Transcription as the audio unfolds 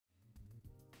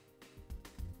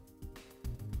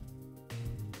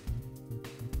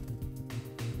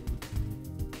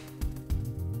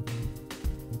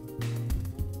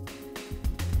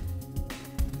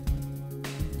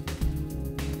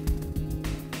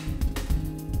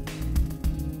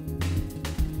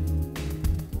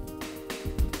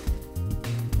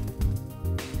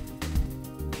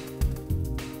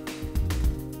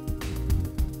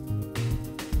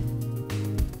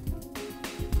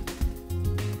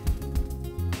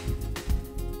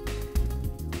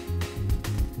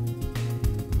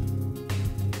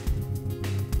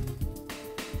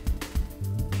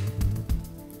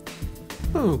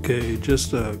Okay,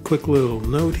 just a quick little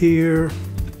note here.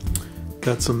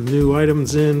 Got some new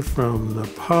items in from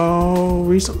Nepal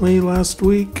recently, last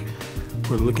week.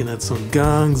 We're looking at some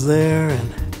gongs there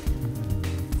and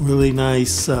really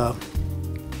nice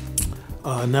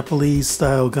Nepalese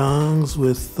style gongs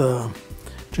with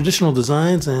traditional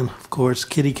designs, and of course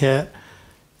Kitty Cat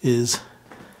is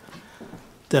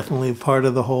definitely a part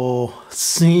of the whole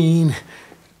scene.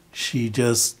 She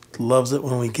just loves it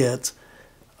when we get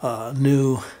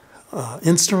new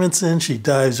instruments in. She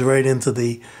dives right into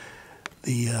the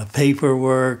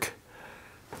paperwork,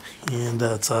 and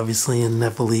it's obviously in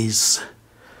Nepalese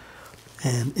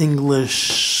and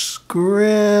English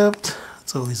script.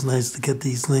 It's always nice to get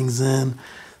these things in,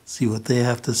 see what they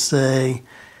have to say.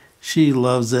 She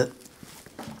loves it.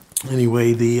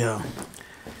 Anyway,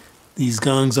 these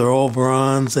gongs are all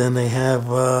bronze, and they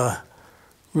have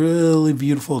really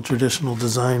beautiful traditional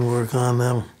design work on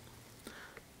them.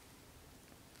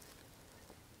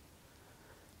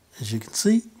 As you can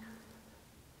see,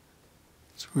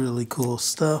 it's really cool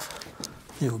stuff.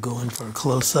 We'll go in for a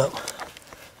close-up.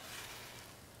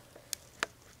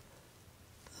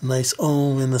 Nice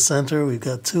ohm in the center. We've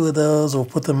got 2 of those. We'll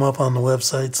put them up on the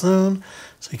website soon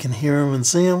so you can hear them and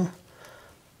see them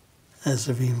as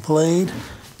they're being played.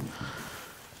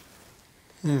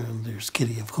 And there's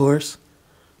Kitty, of course.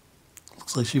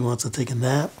 Looks like she wants to take a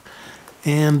nap.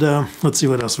 And let's see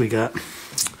what else we got.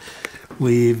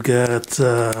 We've got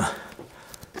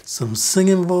some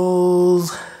singing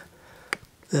bowls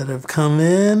that have come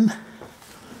in,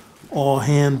 all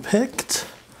hand-picked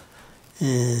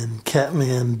in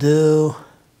Kathmandu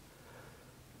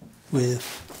with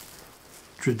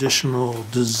traditional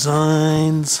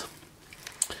designs.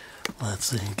 Let's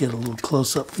see, get a little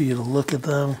close-up for you to look at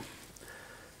them.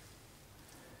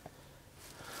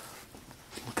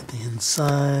 Look at the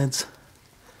insides.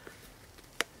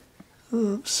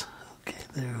 Oops. Okay,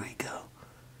 there we go.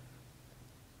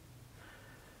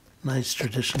 Nice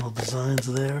traditional designs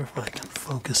there, if I can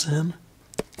focus in.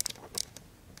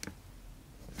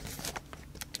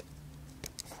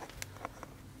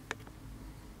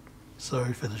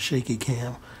 Sorry for the shaky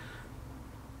cam.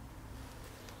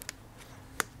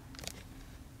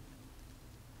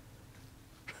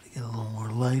 Try to get a little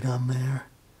more light on there.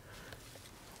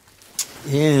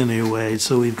 Anyway,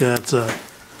 so we've got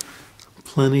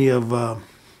plenty of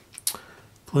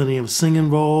singing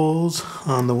bowls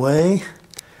on the way,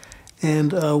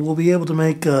 and we'll be able to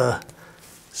make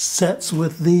sets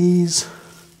with these.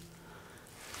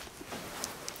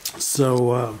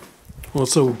 So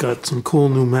also got some cool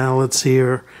new mallets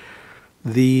here.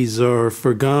 These are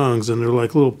for gongs, and they're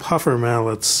like little puffer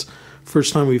mallets.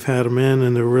 First time we've had them in,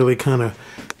 and they're really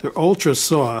they're ultra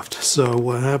soft. So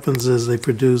what happens is they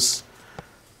produce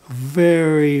a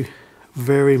very,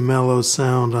 very mellow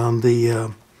sound on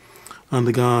the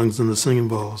gongs and the singing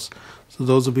bowls. So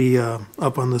those will be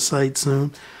up on the site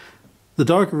soon. The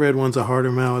darker red one's a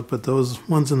harder mallet, but those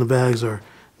ones in the bags are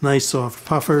nice soft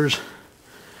puffers.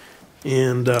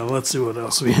 And let's see what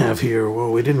else we have here.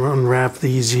 Well, we didn't unwrap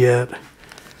these yet.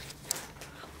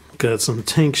 Got some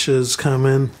tinctures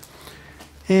coming.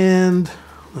 And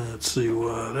let's see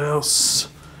what else.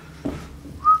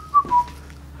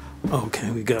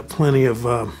 Okay, we got plenty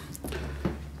of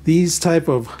these type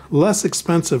of less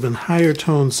expensive and higher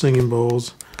tone singing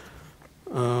bowls.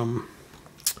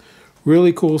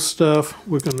 Really cool stuff.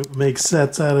 We're going to make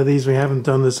sets out of these. We haven't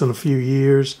done this in a few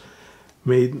years.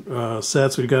 Made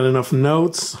sets. We've got enough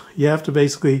notes. You have to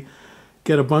basically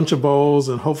get a bunch of bowls,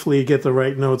 and hopefully you get the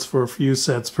right notes for a few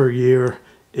sets per year,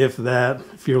 if that.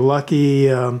 If you're lucky,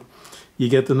 you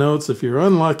get the notes. If you're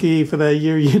unlucky for that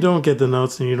year, you don't get the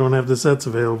notes and you don't have the sets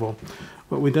available.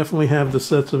 But we definitely have the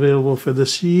sets available for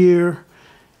this year,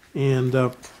 and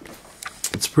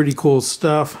it's pretty cool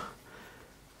stuff.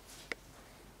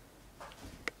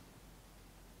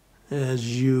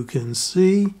 As you can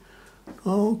see.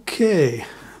 Okay,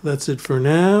 that's it for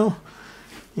now.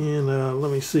 And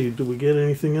let me see, do we get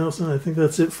anything else? And I think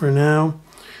that's it for now.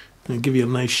 I'll give you a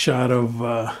nice shot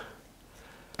of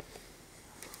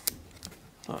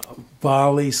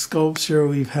Bali sculpture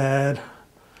we've had.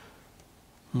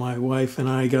 My wife and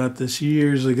I got this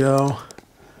years ago.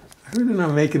 I heard they're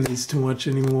not making these too much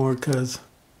anymore because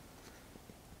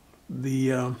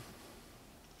they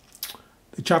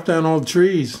chopped down all the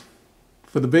trees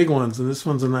for the big ones, and this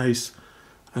one's a nice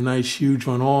huge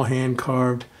one, all hand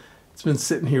carved. It's been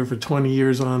sitting here for 20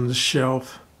 years on the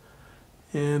shelf,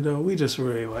 and we just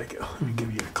really like it. Let me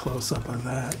give you a close-up of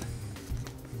that.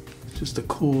 It's just a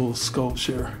cool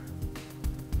sculpture.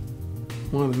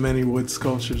 One of the many wood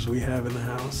sculptures we have in the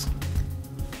house.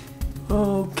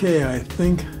 Okay, I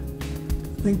think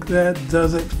think that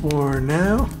does it for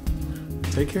now.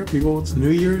 Take care, people. It's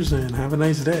New Year's, and have a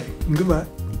nice day. Goodbye.